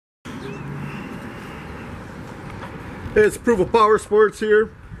Hey, it's Proof of Power Sports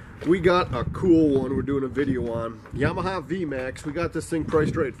here. We got a cool one we're doing a video on. Yamaha VMAX. We got this thing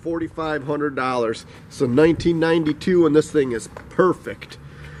priced right, $4,500. It's a 1992 and this thing is perfect.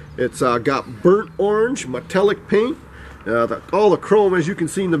 It's got burnt orange metallic paint. All the chrome, as you can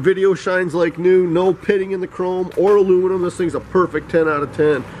see in the video, shines like new. No pitting in the chrome or aluminum. This thing's a perfect 10 out of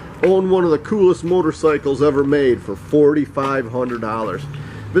 10. Own one of the coolest motorcycles ever made for $4,500.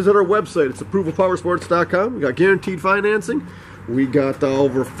 Visit our website. It's approvalpowersports.com. We got guaranteed financing. We got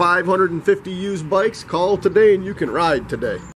over 550 used bikes. Call today and you can ride today.